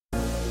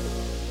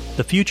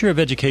The future of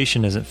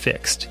education isn't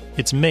fixed.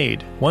 It's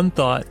made, one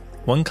thought,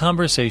 one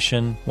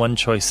conversation, one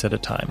choice at a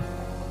time.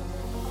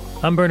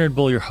 I'm Bernard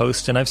Bull, your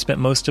host, and I've spent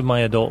most of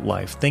my adult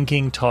life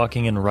thinking,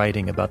 talking, and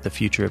writing about the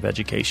future of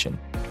education,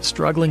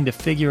 struggling to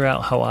figure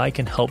out how I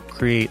can help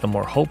create a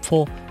more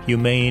hopeful,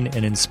 humane,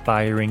 and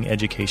inspiring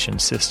education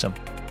system.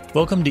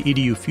 Welcome to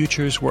EDU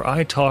Futures, where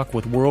I talk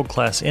with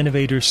world-class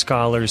innovators,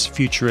 scholars,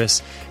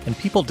 futurists, and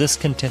people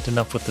discontent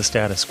enough with the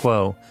status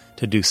quo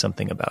to do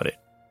something about it.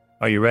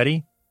 Are you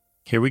ready?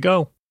 Here we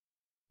go.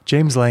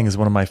 James Lang is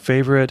one of my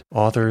favorite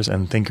authors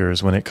and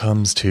thinkers when it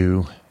comes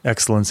to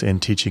excellence in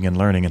teaching and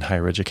learning in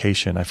higher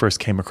education. I first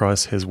came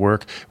across his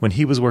work when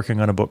he was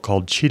working on a book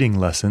called Cheating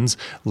Lessons,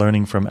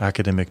 Learning from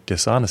Academic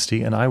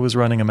Dishonesty, and I was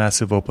running a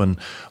massive open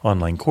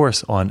online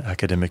course on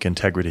academic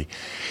integrity.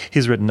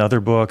 He's written other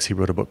books. He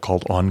wrote a book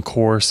called On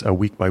Course, a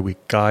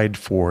week-by-week guide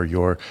for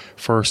your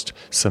first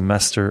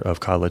semester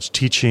of college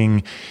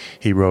teaching.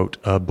 He wrote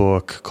a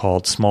book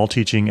called Small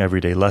Teaching,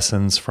 Everyday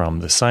Lessons from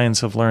the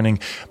Science of Learning.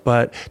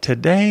 But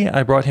today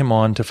I brought him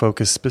on to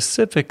focus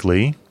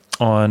specifically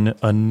on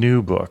a new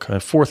book, a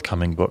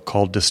forthcoming book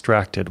called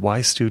Distracted: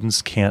 Why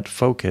Students Can't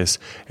Focus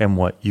and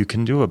What You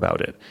Can Do About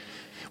It.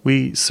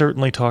 We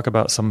certainly talk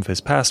about some of his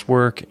past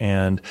work,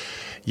 and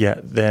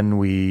yet then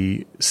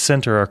we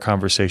center our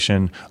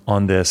conversation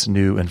on this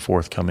new and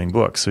forthcoming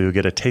book. So you'll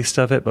get a taste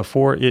of it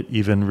before it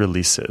even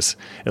releases,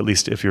 at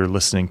least if you're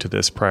listening to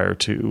this prior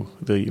to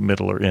the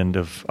middle or end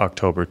of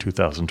October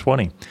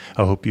 2020.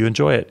 I hope you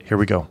enjoy it. Here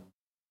we go.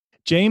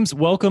 James,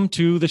 welcome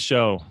to the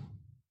show.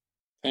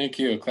 Thank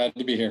you. Glad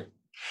to be here.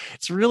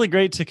 It's really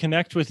great to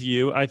connect with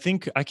you. I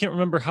can't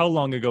remember how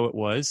long ago it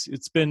was.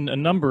 It's been a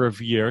number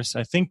of years.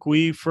 I think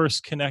we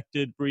first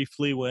connected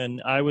briefly when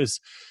I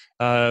was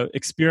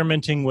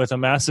experimenting with a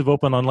massive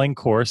open online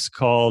course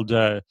called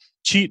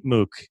Cheat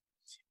MOOC.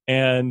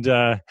 And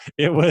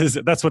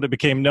that's what it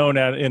became known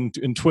at in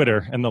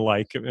Twitter and the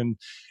like. And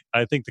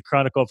I think the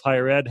Chronicle of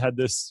Higher Ed had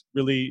this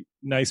really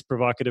nice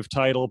provocative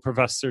title,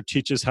 Professor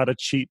Teaches How to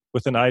Cheat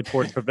with an Eye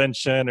Toward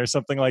Prevention, or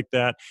something like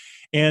that.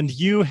 And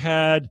you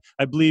had,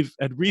 I believe,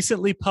 had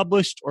recently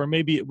published, or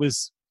maybe it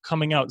was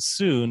coming out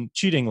soon,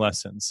 Cheating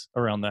Lessons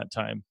around that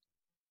time.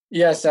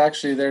 Yes,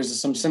 actually, there's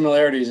some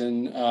similarities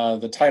in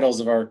the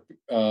titles of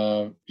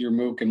your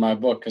MOOC and my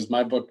book, because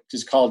my book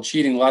is called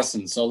Cheating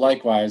Lessons. So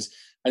likewise,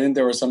 I think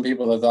there were some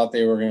people that thought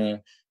they were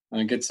going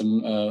to get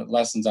some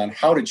lessons on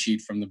how to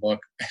cheat from the book.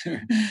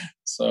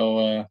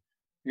 So,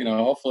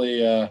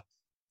 hopefully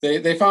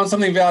they found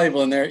something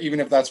valuable in there, even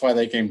if that's why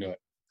they came to it.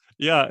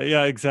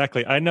 Yeah,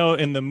 exactly. I know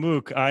in the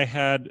MOOC I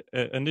had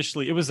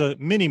initially, it was a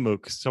mini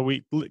MOOC, so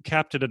we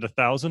capped it at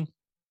 1,000.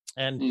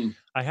 And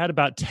I had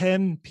about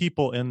 10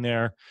 people in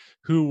there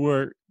who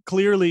were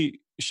clearly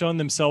shown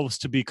themselves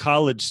to be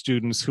college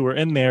students who were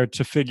in there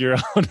to figure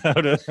out how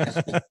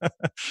to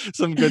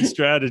some good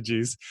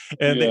strategies.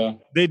 And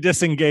they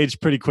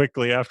disengaged pretty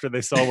quickly after they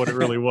saw what it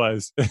really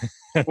was.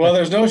 Well,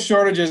 there's no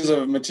shortages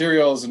of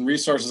materials and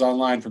resources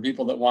online for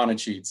people that want to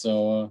cheat.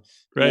 So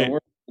right. We're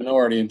a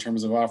minority in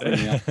terms of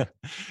offering that.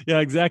 Yeah,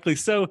 exactly.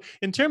 So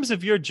in terms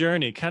of your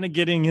journey, kind of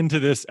getting into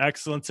this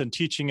excellence in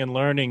teaching and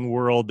learning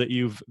world that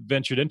you've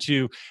ventured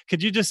into,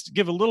 could you just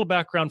give a little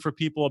background for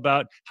people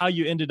about how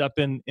you ended up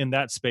in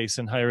that space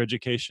in higher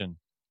education?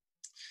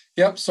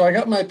 Yep. So I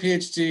got my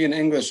PhD in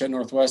English at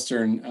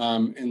Northwestern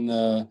in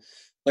the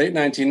late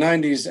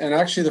 1990s. And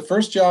actually, the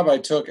first job I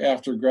took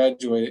after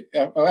graduating,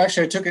 I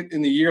took it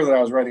in the year that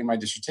I was writing my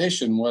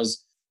dissertation,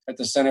 was at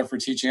the Center for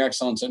Teaching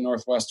Excellence at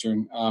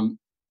Northwestern,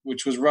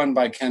 which was run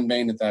by Ken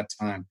Bain at that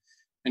time.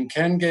 And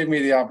Ken gave me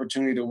the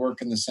opportunity to work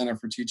in the Center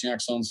for Teaching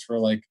Excellence for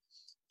like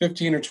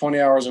 15 or 20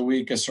 hours a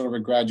week as sort of a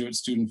graduate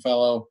student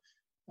fellow.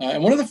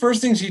 And one of the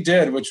first things he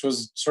did, which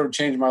was sort of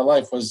changed my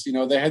life, was,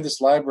 they had this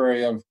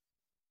library of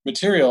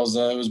materials.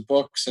 It was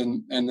books,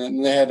 and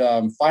then they had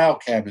file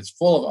cabinets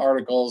full of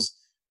articles,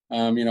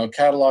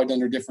 cataloged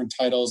under different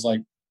titles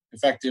like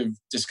effective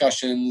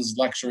discussions,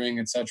 lecturing,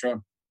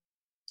 etc.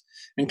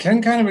 And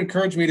Ken kind of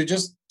encouraged me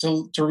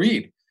to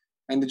read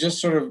and to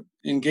just sort of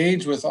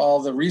engage with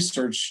all the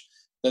research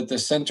that the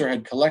center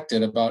had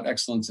collected about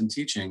excellence in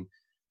teaching.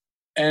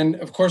 And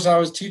of course, I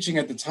was teaching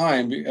at the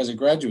time as a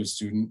graduate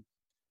student.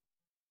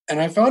 And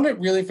I found it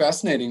really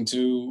fascinating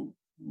to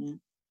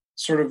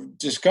sort of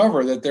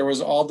discover that there was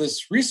all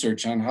this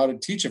research on how to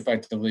teach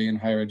effectively in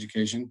higher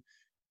education,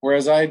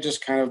 whereas I had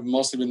just kind of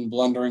mostly been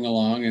blundering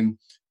along and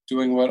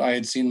doing what I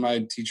had seen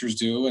my teachers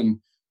do and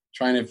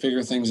trying to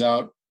figure things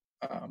out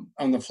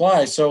on the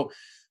fly. So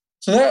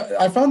that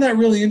I found that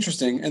really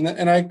interesting,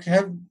 and I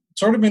have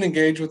sort of been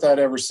engaged with that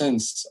ever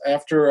since.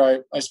 After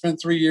I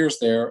spent 3 years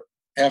there.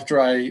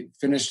 After I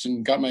finished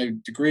and got my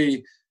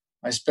degree,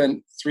 I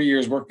spent 3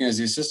 years working as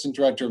the assistant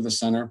director of the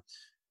center,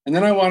 and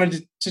then I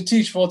wanted to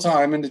teach full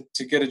time and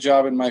to get a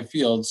job in my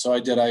field. So I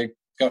did. I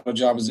got a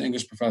job as an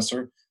English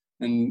professor,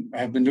 and I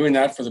have been doing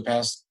that for the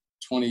past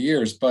 20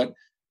 years. But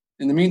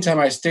in the meantime,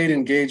 I stayed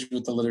engaged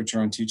with the literature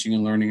on teaching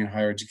and learning in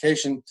higher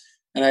education.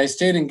 And I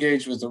stayed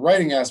engaged with the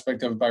writing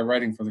aspect of it by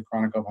writing for the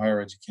Chronicle of Higher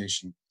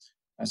Education.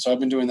 And so I've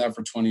been doing that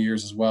for 20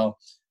 years as well.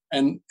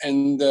 And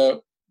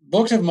the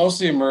books have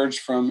mostly emerged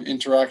from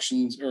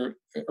interactions or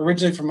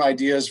originally from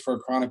ideas for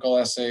chronicle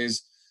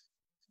essays.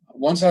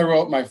 Once I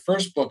wrote my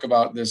first book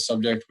about this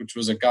subject, which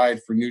was a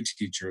guide for new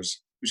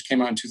teachers, which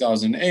came out in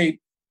 2008,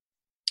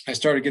 I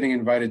started getting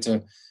invited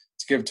to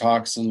give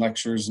talks and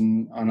lectures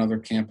on other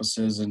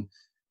campuses. And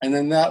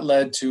then that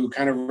led to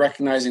kind of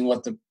recognizing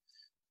what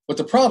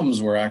the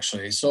problems were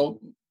actually. So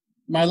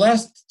my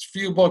last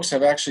few books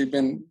have actually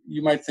been,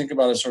 you might think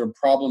about as sort of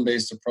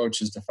problem-based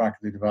approaches to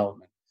faculty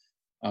development.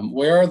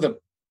 Where are the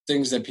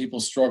things that people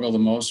struggle the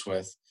most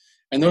with?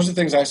 And those are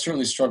things I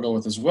certainly struggle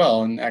with as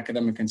well. And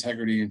academic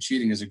integrity and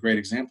cheating is a great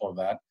example of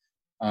that.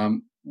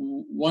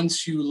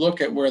 Once you look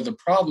at where the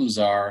problems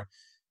are,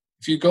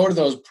 if you go to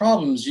those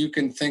problems, you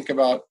can think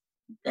about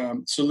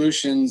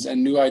solutions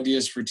and new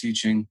ideas for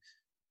teaching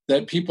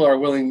that people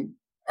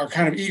are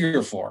kind of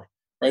eager for,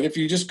 right? If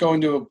you just go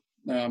into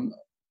an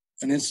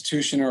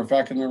institution or a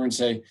faculty member and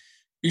say,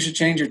 you should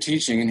change your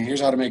teaching and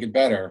here's how to make it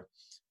better,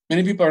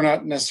 many people are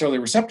not necessarily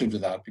receptive to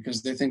that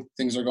because they think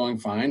things are going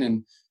fine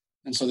and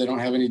so they don't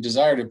have any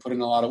desire to put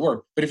in a lot of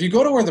work. But if you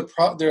go to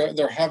where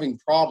they're having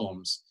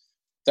problems,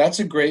 that's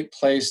a great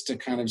place to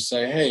kind of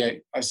say,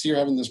 hey, I see you're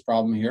having this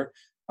problem here.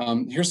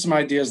 Here's some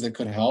ideas that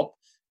could help.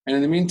 And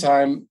in the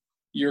meantime,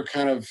 you're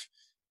kind of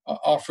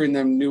offering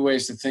them new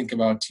ways to think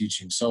about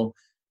teaching. So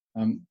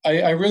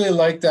I really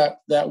like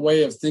that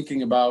way of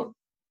thinking about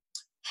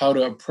how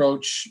to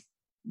approach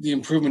the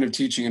improvement of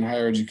teaching in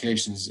higher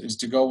education is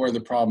to go where the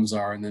problems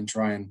are and then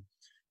try and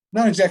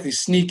not exactly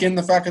sneak in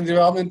the faculty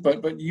development,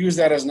 but use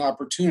that as an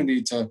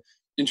opportunity to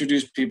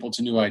introduce people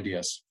to new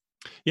ideas.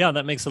 Yeah,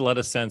 that makes a lot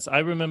of sense. I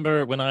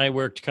remember when I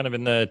worked kind of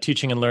in the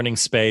teaching and learning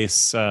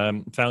space,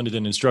 founded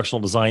an instructional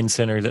design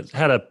center that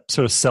had a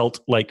sort of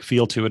CELT-like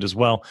feel to it as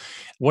well.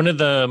 One of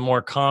the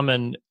more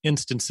common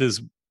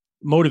instances,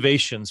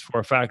 motivations for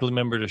a faculty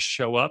member to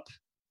show up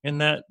in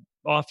that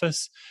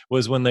office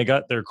was when they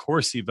got their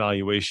course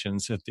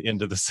evaluations at the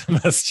end of the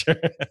semester.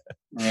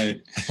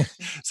 Right.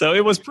 So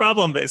it was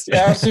problem-based.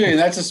 Yeah, absolutely. And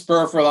that's a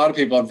spur for a lot of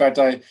people. In fact,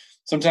 I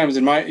sometimes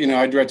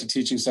I direct a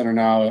teaching center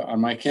now on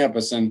my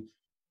campus, and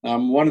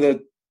one of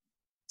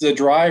the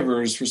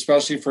drivers,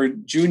 especially for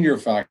junior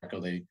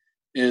faculty,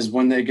 is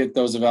when they get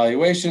those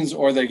evaluations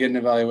or they get an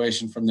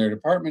evaluation from their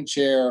department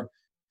chair,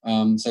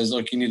 says,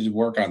 look, you need to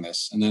work on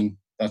this. And then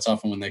that's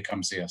often when they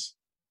come see us.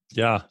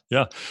 Yeah.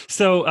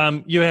 So I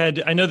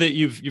know that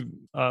you've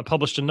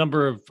published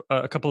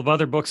a couple of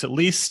other books at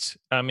least.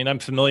 I mean, I'm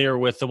familiar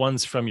with the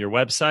ones from your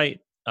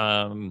website.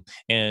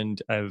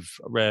 And I've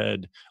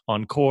read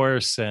On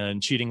Course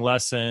and Cheating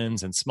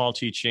Lessons and Small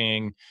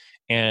Teaching.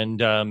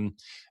 And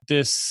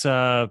this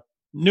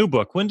new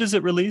book, when does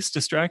it release,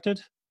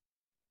 Distracted?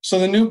 So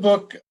the new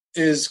book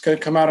is going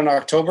to come out in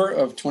October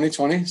of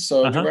 2020.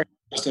 So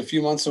just a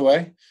few months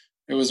away.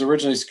 It was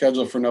originally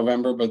scheduled for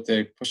November, but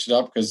they pushed it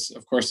up because,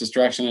 of course,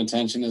 distraction and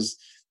attention has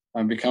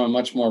become a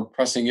much more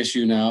pressing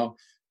issue now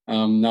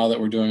that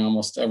we're doing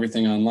almost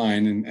everything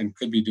online and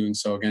could be doing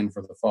so again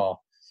for the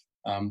fall.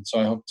 So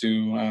I hope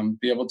to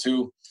be able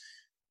to,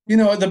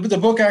 the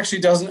book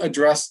actually doesn't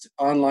address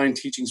online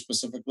teaching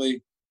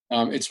specifically.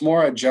 It's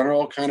more a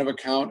general kind of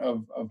account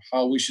of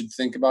how we should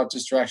think about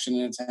distraction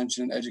and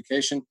attention in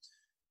education.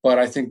 But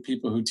I think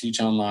people who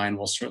teach online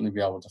will certainly be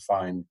able to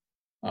find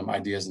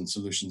ideas and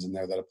solutions in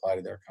there that apply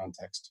to their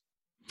context.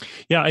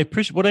 Yeah,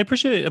 what I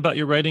appreciate about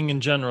your writing in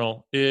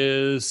general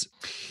is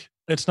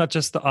it's not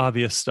just the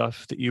obvious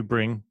stuff that you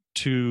bring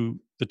to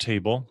the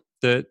table,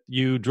 that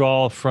you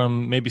draw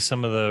from maybe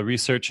some of the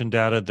research and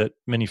data that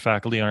many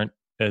faculty aren't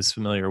as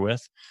familiar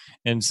with.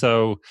 And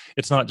so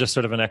it's not just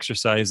sort of an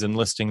exercise in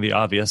listing the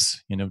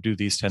obvious, do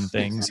these 10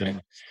 things.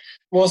 And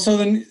well, so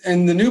then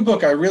in the new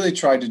book, I really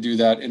tried to do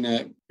that in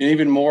an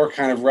even more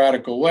kind of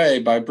radical way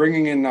by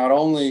bringing in not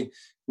only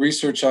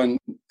research on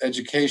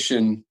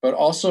education, but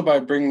also by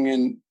bringing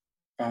in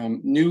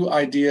new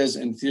ideas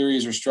and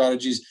theories or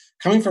strategies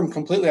coming from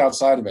completely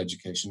outside of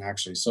education,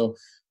 actually. So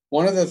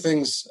one of the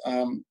things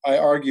I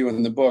argue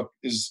in the book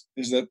is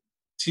that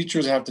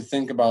teachers have to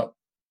think about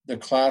the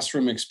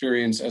classroom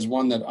experience as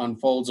one that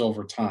unfolds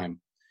over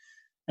time.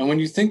 And when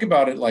you think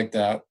about it like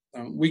that,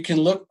 we can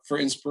look for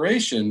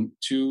inspiration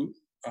to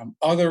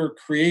other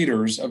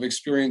creators of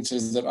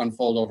experiences that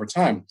unfold over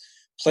time,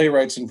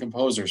 playwrights and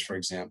composers, for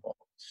example.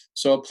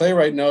 So a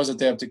playwright knows that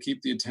they have to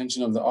keep the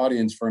attention of the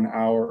audience for an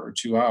hour or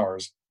 2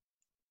 hours.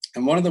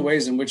 And one of the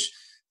ways in which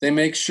they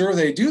make sure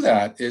they do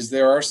that is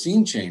there are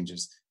scene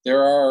changes,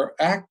 there are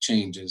act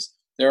changes,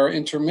 there are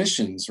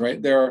intermissions,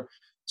 right?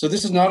 So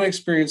this is not an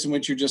experience in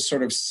which you're just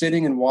sort of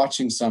sitting and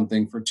watching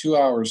something for 2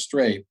 hours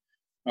straight,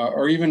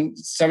 or even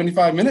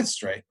 75 minutes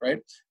straight, right?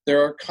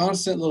 There are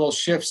constant little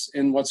shifts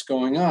in what's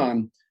going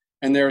on,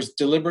 and there's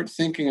deliberate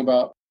thinking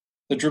about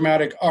the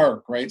dramatic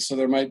arc, right? So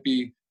there might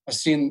be a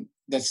scene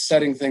that's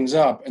setting things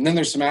up, and then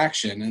there's some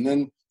action, and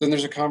then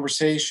there's a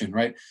conversation,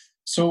 right?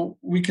 So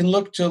we can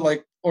look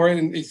to or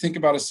you think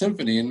about a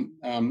symphony, and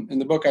in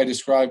the book I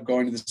describe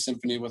going to the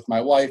symphony with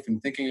my wife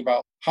and thinking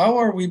about how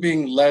are we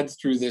being led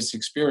through this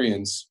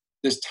experience,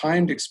 this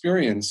timed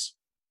experience,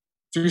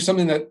 through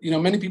something that,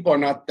 many people are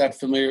not that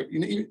familiar.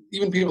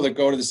 Even people that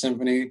go to the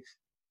symphony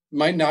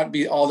might not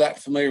be all that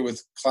familiar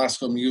with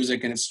classical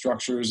music and its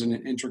structures and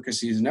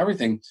intricacies and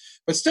everything,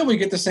 but still we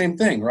get the same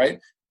thing, right?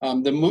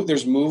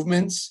 There's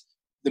movements.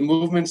 The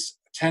movements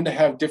tend to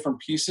have different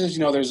pieces.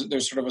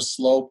 There's sort of a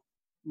slow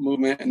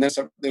movement, and there's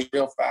a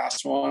real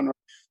fast one.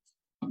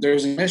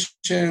 There's a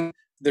mission.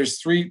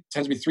 Tends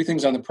to be three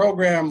things on the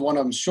program. One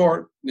of them's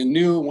short and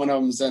new. One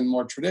of them's then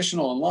more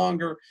traditional and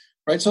longer,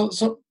 right?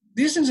 So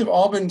these things have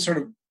all been sort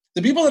of,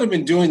 the people that have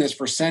been doing this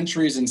for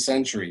centuries and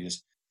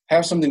centuries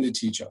have something to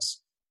teach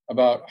us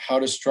about how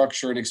to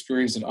structure an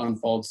experience that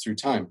unfolds through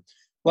time.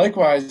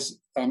 Likewise,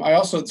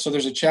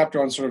 there's a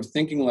chapter on sort of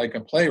thinking like a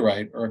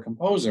playwright or a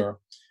composer.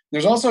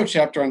 There's also a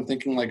chapter on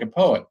thinking like a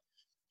poet,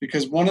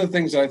 because one of the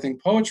things that I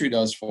think poetry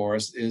does for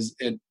us is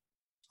it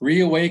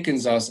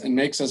reawakens us and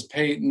makes us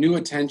pay new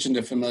attention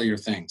to familiar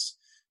things,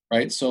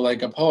 right? So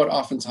like a poet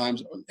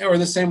oftentimes, or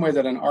the same way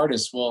that an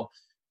artist will,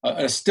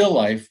 a still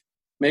life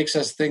makes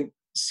us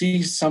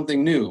see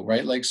something new,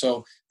 right? Like,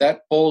 so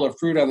that bowl of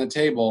fruit on the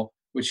table,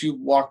 which you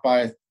walk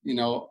by,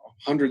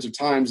 hundreds of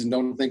times and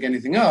don't think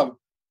anything of,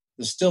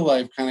 the still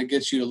life kind of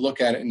gets you to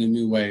look at it in a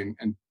new way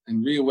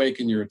and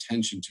reawaken your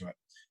attention to it.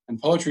 And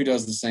poetry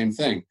does the same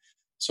thing.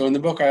 So in the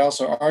book, I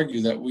also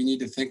argue that we need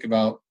to think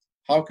about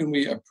how can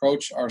we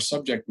approach our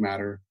subject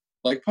matter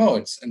like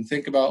poets, and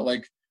think about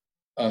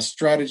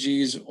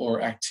strategies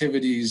or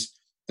activities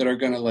that are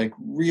going to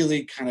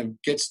really kind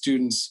of get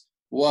students,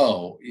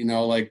 whoa,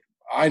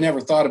 I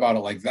never thought about it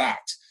like that.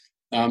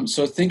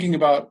 So thinking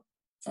about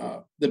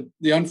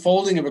the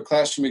unfolding of a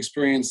classroom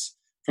experience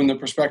from the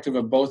perspective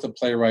of both a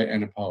playwright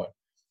and a poet.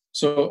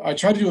 So I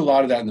try to do a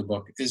lot of that in the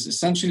book, is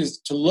essentially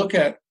to look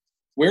at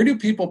where do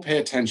people pay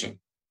attention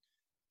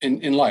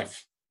in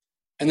life,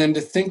 and then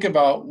to think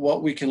about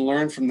what we can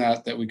learn from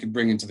that we could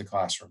bring into the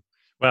classroom.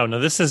 Wow, no,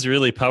 this is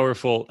really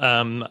powerful.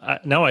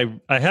 I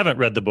haven't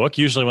read the book.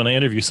 Usually when I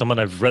interview someone,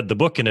 I've read the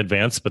book in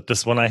advance, but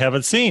this one I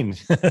haven't seen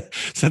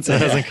since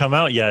it hasn't come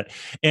out yet.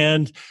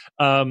 And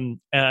I'm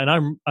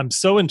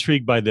so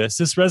intrigued by this.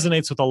 This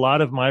resonates with a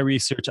lot of my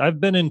research.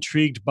 I've been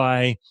intrigued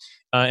by,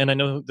 and I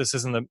know this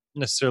isn't a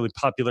necessarily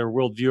popular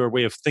worldview or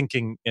way of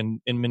thinking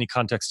in many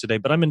contexts today,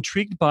 but I'm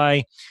intrigued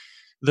by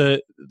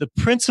the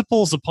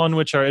principles upon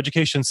which our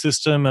education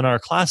system and our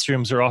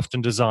classrooms are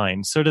often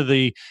designed, sort of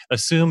the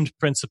assumed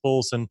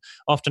principles, and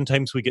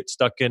oftentimes we get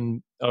stuck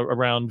in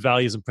around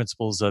values and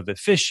principles of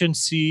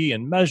efficiency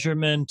and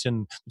measurement,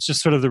 and it's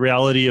just sort of the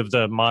reality of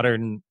the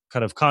modern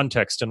kind of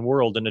context and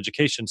world and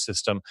education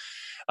system.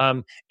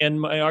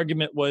 And my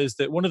argument was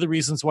that one of the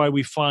reasons why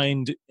we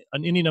find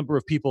any number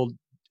of people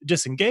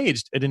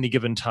disengaged at any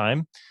given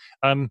time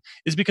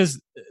is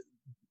because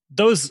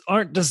those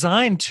aren't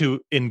designed to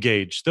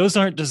engage. Those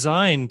aren't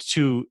designed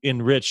to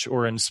enrich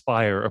or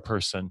inspire a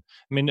person.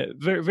 I mean,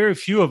 very, very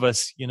few of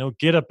us,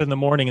 get up in the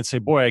morning and say,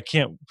 boy, I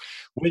can't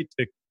wait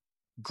to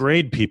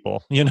grade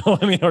people,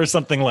 or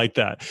something like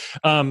that.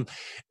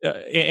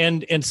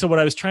 And so what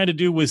I was trying to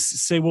do was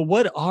say, well,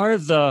 what are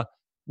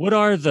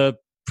the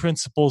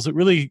principles that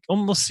really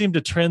almost seem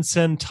to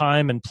transcend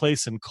time and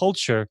place and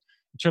culture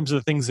in terms of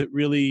the things that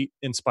really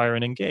inspire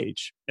and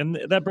engage? And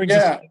that brings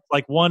us to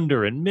like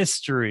wonder and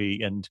mystery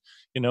and,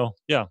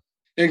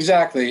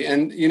 Exactly.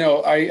 And,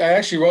 I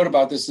actually wrote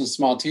about this in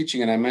Small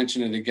Teaching, and I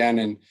mentioned it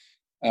again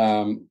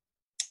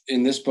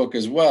in this book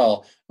as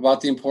well, about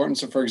the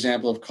importance of, for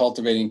example, of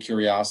cultivating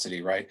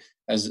curiosity, right,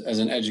 as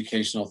an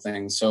educational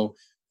thing. So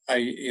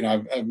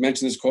I've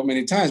mentioned this quote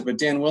many times, but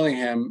Dan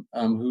Willingham,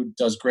 who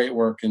does great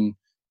work in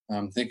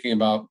thinking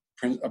about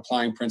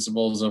applying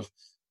principles of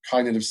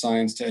cognitive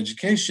science to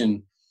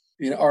education,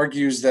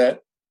 argues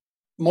that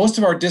most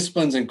of our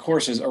disciplines and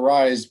courses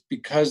arise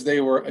because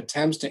they were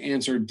attempts to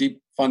answer deep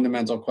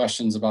fundamental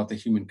questions about the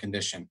human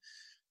condition.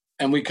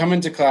 And we come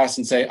into class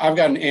and say, I've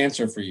got an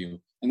answer for you.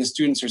 And the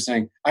students are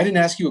saying, I didn't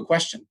ask you a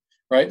question,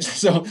 right?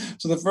 So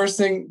the first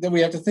thing that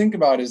we have to think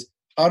about is,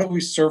 how do we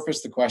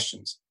surface the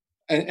questions?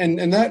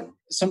 And that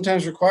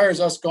sometimes requires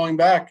us going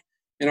back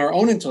in our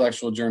own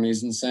intellectual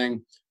journeys and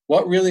saying,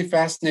 what really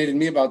fascinated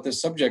me about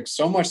this subject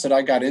so much that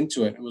I got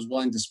into it and was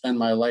willing to spend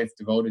my life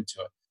devoted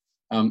to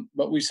it.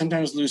 But we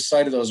sometimes lose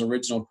sight of those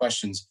original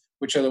questions,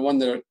 which are the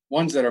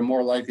ones that are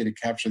more likely to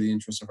capture the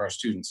interest of our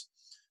students.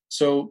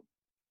 So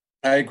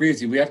I agree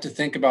with you. We have to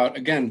think about,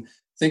 again,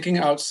 thinking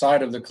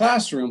outside of the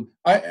classroom.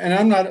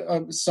 I'm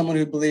not someone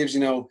who believes,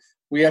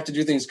 we have to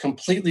do things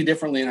completely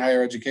differently in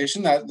higher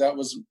education. That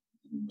was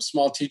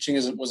Small Teaching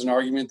was an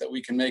argument that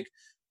we can make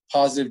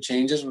positive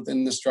changes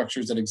within the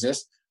structures that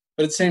exist.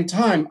 But at the same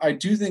time, I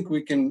do think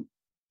we can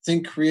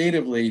think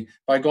creatively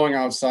by going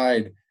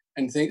outside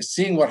and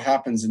seeing what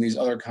happens in these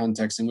other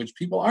contexts in which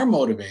people are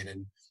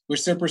motivated,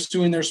 which they're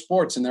pursuing their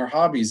sports and their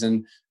hobbies,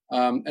 and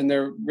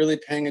they're really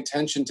paying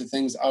attention to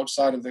things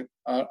outside of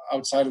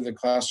the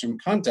classroom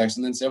context,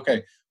 and then say,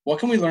 okay, what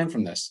can we learn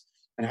from this?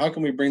 And how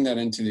can we bring that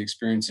into the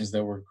experiences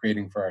that we're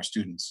creating for our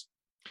students?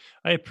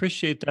 I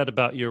appreciate that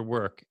about your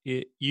work.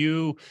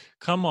 You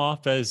come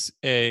off as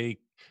a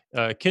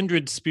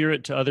kindred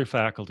spirit to other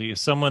faculty,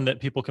 someone that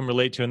people can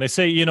relate to. And they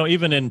say,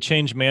 even in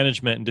change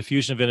management and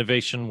diffusion of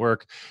innovation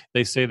work,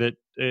 they say that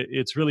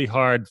it's really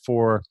hard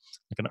for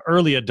like an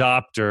early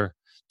adopter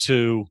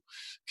to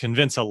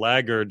convince a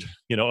laggard,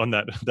 on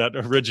that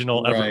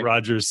original Everett Right.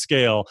 Rogers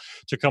scale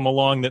to come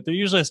along. That there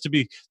usually has to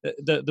be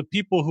the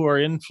people who are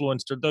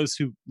influenced or those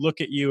who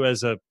look at you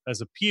as a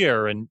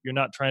peer, and you're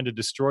not trying to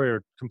destroy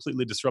or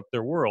completely disrupt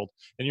their world,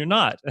 and you're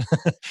not.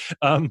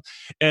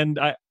 And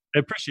I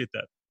appreciate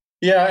that.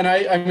 Yeah, and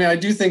I mean, I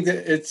do think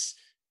that it's,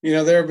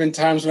 there have been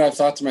times when I've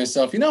thought to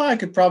myself, I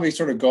could probably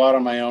sort of go out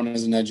on my own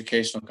as an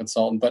educational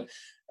consultant, but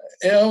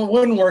it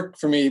wouldn't work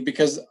for me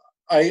because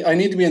I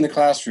need to be in the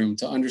classroom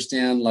to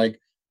understand, like,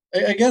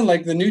 again,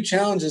 like the new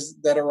challenges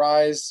that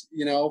arise,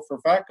 for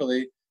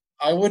faculty.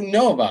 I wouldn't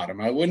know about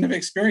them. I wouldn't have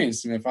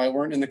experienced them if I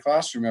weren't in the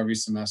classroom every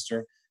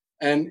semester.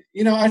 And,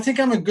 I think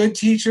I'm a good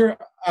teacher,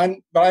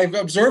 but I've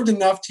observed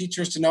enough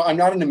teachers to know I'm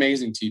not an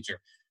amazing teacher.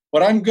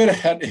 What I'm good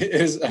at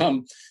is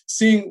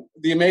seeing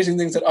the amazing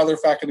things that other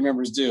faculty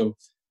members do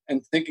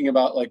and thinking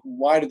about, like,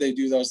 why do they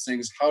do those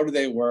things? How do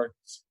they work?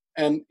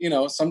 And,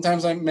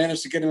 sometimes I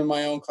manage to get them in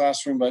my own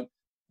classroom, but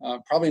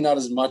probably not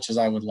as much as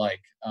I would like.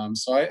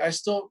 So I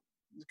still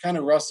kind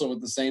of wrestle with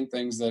the same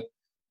things that,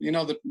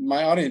 that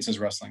my audience is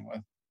wrestling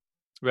with.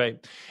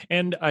 Right.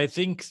 And I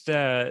think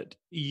that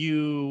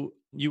you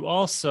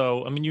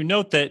also, you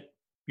note that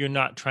you're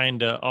not trying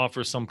to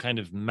offer some kind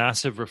of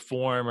massive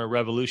reform or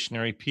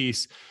revolutionary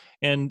piece.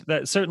 And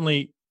that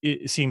certainly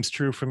it seems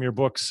true from your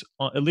books,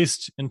 at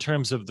least in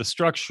terms of the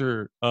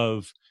structure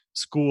of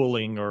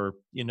schooling or,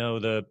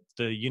 the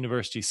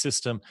university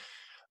system.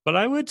 But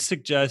I would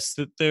suggest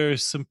that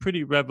there's some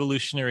pretty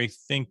revolutionary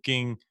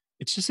thinking.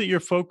 It's just that you're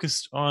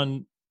focused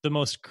on the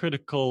most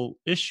critical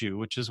issue,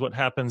 which is what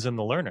happens in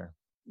the learner.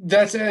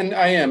 And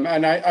I am,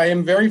 and I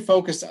am very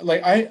focused.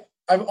 Like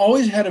I've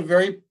always had a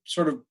very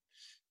sort of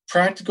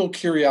practical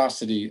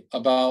curiosity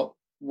about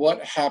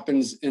what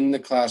happens in the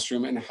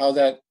classroom and how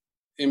that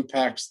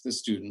impacts the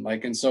student.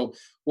 Like, and so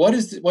what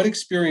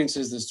experience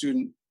is the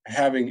student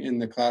having in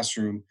the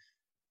classroom?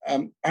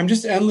 I'm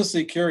just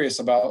endlessly curious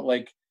about,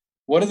 like,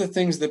 what are the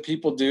things that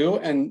people do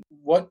and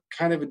what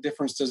kind of a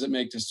difference does it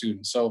make to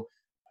students? So,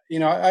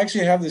 I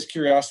actually have this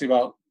curiosity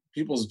about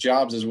people's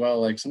jobs as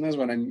well. Like sometimes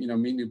when I,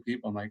 meet new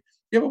people, I'm like,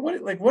 yeah, but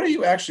what do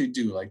you actually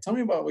do? Like, tell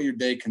me about what your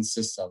day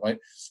consists of. Right?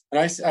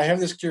 And I have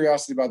this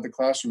curiosity about the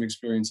classroom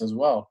experience as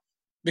well,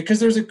 because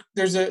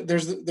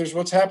there's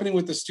what's happening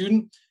with the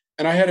student.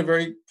 And I had a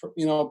very,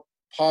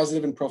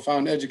 positive and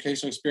profound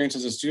educational experience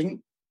as a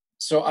student.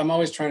 So I'm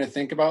always trying to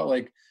think about,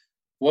 like,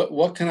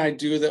 what can I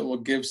do that will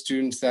give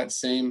students that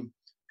same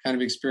kind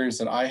of experience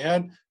that I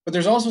had? But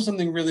there's also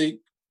something really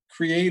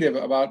creative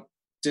about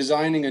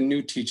designing a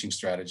new teaching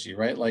strategy,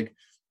 right? Like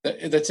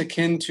that's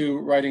akin to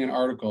writing an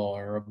article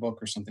or a book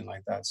or something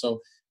like that.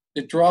 So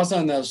it draws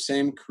on those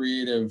same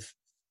creative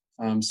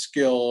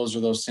skills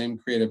or those same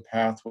creative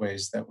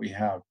pathways that we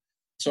have.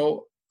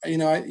 So,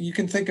 you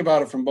can think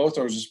about it from both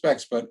those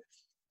respects, but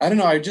I don't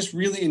know, I just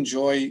really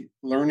enjoy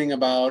learning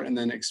about and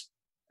then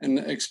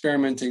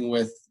experimenting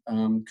with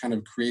kind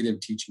of creative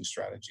teaching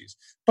strategies.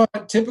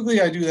 But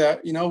typically I do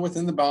that,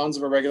 within the bounds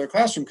of a regular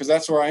classroom, because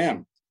that's where I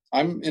am.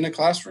 I'm in a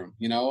classroom,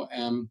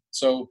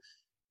 so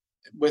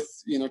with,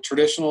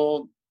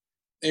 traditional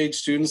age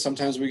students,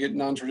 sometimes we get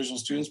non-traditional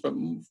students, but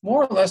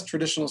more or less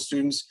traditional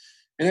students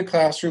in a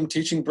classroom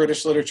teaching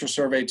British Literature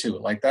Survey 2.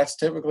 Like that's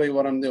typically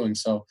what I'm doing.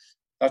 So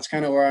that's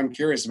kind of where I'm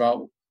curious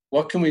about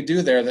what can we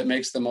do there that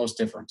makes the most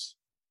difference.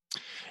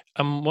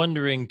 I'm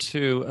wondering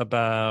too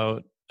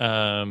about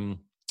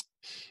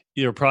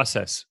your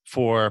process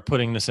for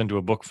putting this into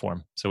a book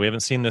form. So we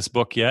haven't seen this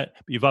book yet,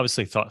 but you've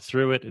obviously thought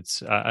through it.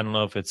 It's I don't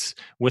know if it's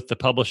with the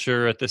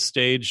publisher at this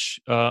stage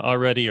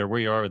already or where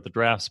you are with the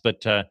drafts,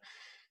 but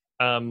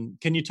can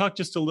you talk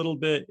just a little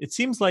bit? It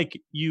seems like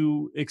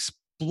you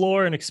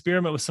explore and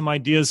experiment with some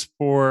ideas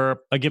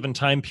for a given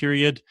time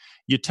period.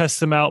 You test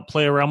them out,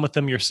 play around with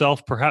them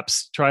yourself,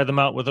 perhaps try them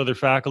out with other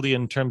faculty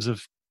in terms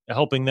of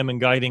helping them and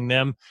guiding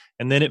them,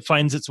 and then it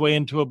finds its way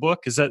into a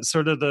book. Is that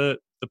sort of the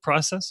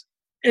process?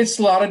 It's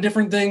a lot of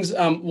different things.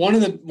 One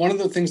of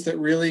the things that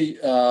really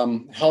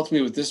helped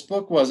me with this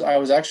book was I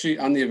was actually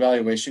on the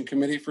evaluation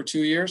committee for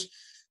 2 years,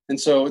 and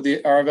so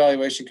our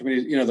evaluation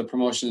committee, the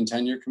promotion and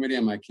tenure committee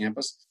on my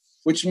campus,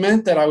 which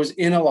meant that I was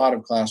in a lot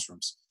of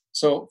classrooms.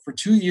 So for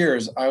 2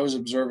 years, I was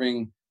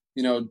observing,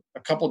 a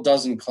couple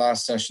dozen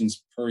class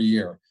sessions per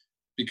year,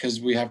 because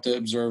we have to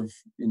observe,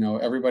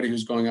 everybody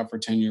who's going up for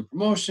tenure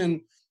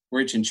promotion.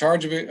 We're each in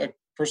charge of a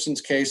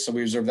person's case, so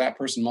we observe that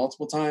person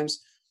multiple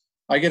times.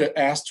 I get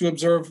asked to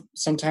observe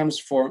sometimes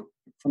from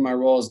my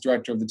role as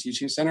director of the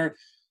teaching center.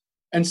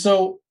 And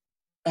so,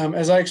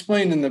 as I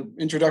explained in the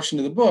introduction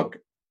to the book,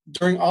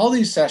 during all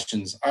these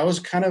sessions, I was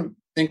kind of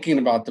thinking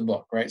about the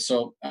book, right?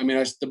 So,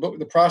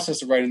 the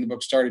process of writing the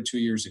book started 2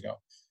 years ago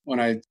when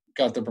I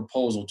got the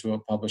proposal to a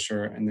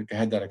publisher and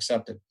had that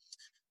accepted.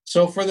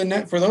 So for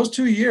those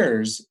 2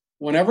 years,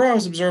 whenever I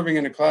was observing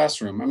in a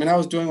classroom, I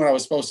was doing what I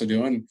was supposed to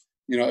do and,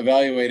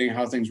 evaluating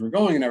how things were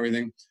going and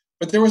everything.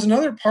 But there was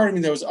another part of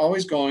me that was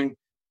always going,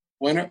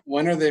 when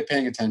are they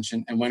paying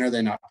attention and when are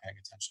they not paying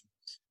attention?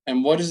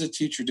 And what is a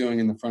teacher doing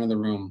in the front of the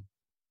room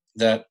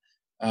that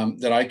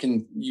I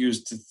can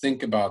use to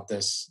think about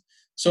this?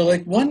 So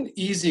like one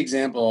easy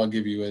example I'll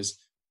give you is,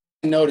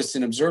 I noticed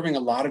in observing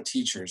a lot of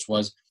teachers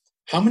was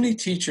how many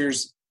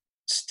teachers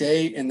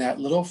stay in that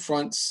little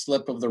front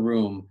slip of the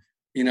room,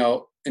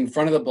 in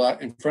front of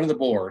the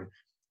board,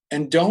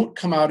 and don't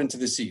come out into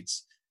the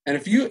seats. And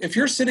if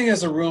you're sitting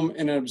as a room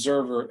and an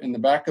observer in the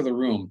back of the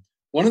room,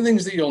 one of the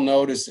things that you'll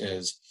notice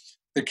is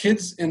the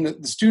kids the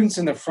students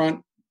in the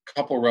front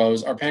couple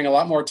rows are paying a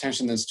lot more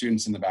attention than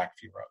students in the back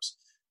few rows.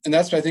 And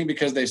that's, I think,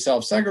 because they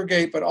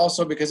self-segregate, but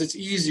also because it's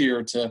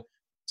easier to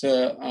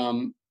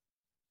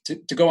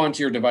go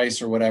onto your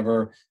device or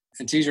whatever.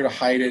 It's easier to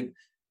hide it,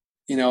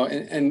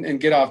 and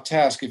get off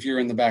task if you're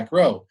in the back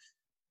row.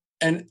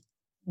 And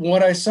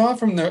what I saw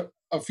from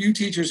a few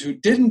teachers who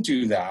didn't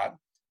do that,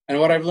 and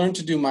what I've learned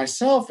to do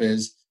myself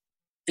is,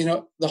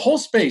 the whole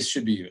space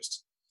should be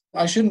used.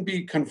 I shouldn't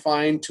be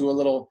confined to a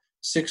little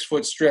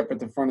 6-foot strip at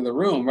the front of the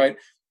room, right?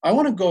 I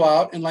want to go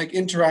out and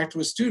interact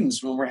with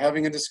students when we're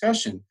having a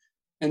discussion.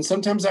 And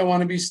sometimes I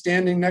want to be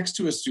standing next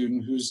to a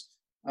student who's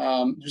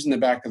in the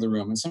back of the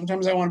room. And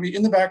sometimes I want to be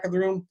in the back of the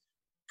room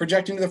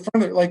projecting to the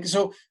front of it.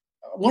 So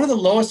one of the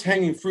lowest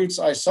hanging fruits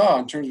I saw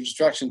in terms of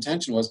distraction and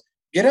tension was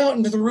get out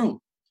into the room,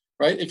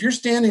 right? If you're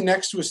standing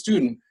next to a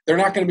student, they're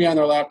not going to be on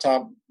their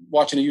laptop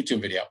watching a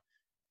YouTube video.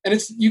 And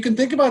you can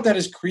think about that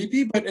as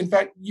creepy, but in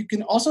fact, you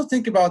can also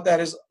think about that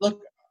as,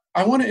 look,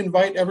 I want to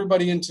invite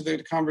everybody into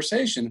the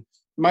conversation.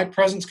 My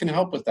presence can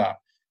help with that.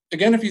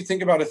 Again, if you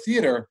think about a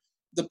theater,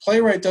 the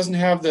playwright doesn't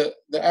have the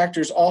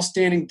actors all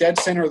standing dead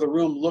center of the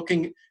room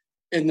looking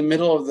in the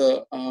middle of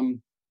the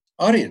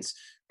audience,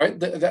 right?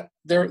 The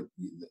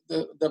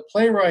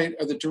playwright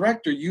or the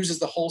director uses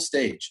the whole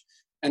stage,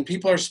 and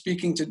people are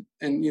speaking to,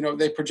 and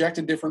they project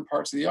in different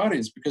parts of the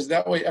audience because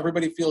that way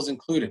everybody feels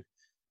included.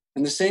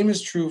 And the same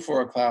is true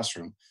for a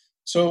classroom.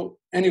 So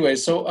anyway,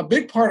 a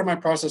big part of my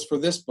process for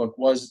this book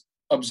was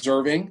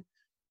observing,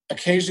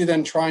 occasionally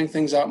then trying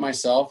things out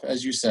myself,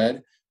 as you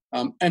said.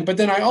 But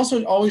then I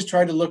also always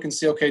try to look and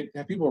see, okay,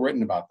 have people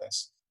written about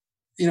this?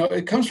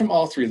 It comes from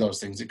all three of those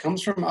things. It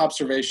comes from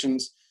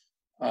observations,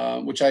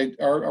 which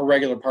are a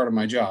regular part of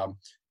my job.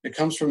 It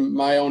comes from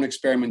my own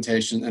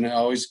experimentation, and I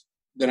always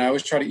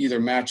try to either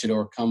match it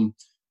or come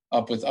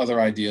up with other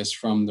ideas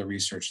from the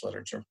research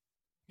literature.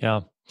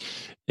 Yeah.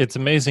 It's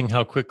amazing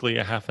how quickly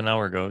a half an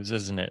hour goes,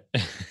 isn't it?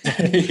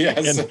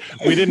 Yes. And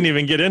we didn't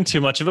even get into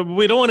much of it, but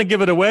we don't want to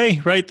give it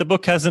away, right? The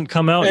book hasn't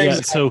come out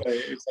yet. So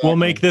we'll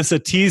make this a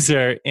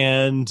teaser.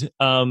 And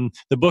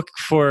the book,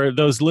 for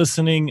those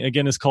listening,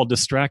 again, is called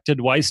Distracted: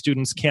 Why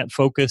Students Can't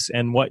Focus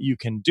and What You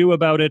Can Do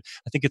About It.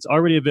 I think it's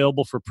already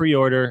available for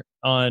pre-order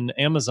on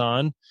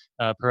Amazon,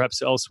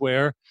 perhaps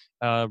elsewhere,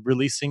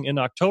 releasing in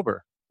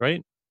October,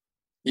 right?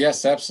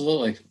 Yes,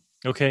 absolutely.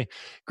 Okay,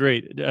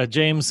 great.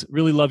 James,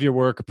 really love your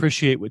work.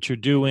 Appreciate what you're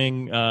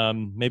doing.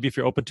 Maybe if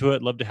you're open to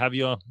it, love to have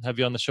you on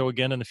the show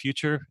again in the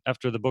future.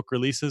 After the book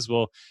releases,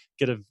 we'll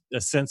get a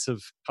sense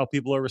of how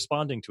people are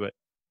responding to it.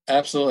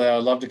 Absolutely. I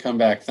would love to come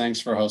back.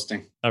 Thanks for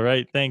hosting. All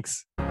right.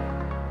 Thanks.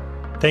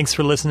 Thanks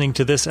for listening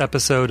to this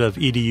episode of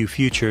EDU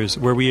Futures,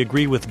 where we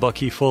agree with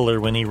Bucky Fuller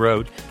when he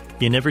wrote,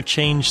 "You never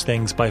change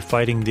things by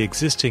fighting the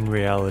existing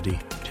reality.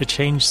 To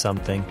change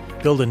something,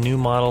 build a new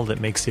model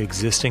that makes the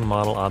existing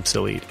model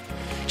obsolete."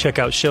 Check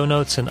out show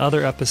notes and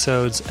other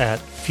episodes at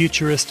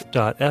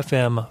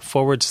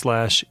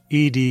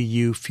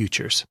futurist.fm/EDU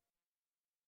Futures.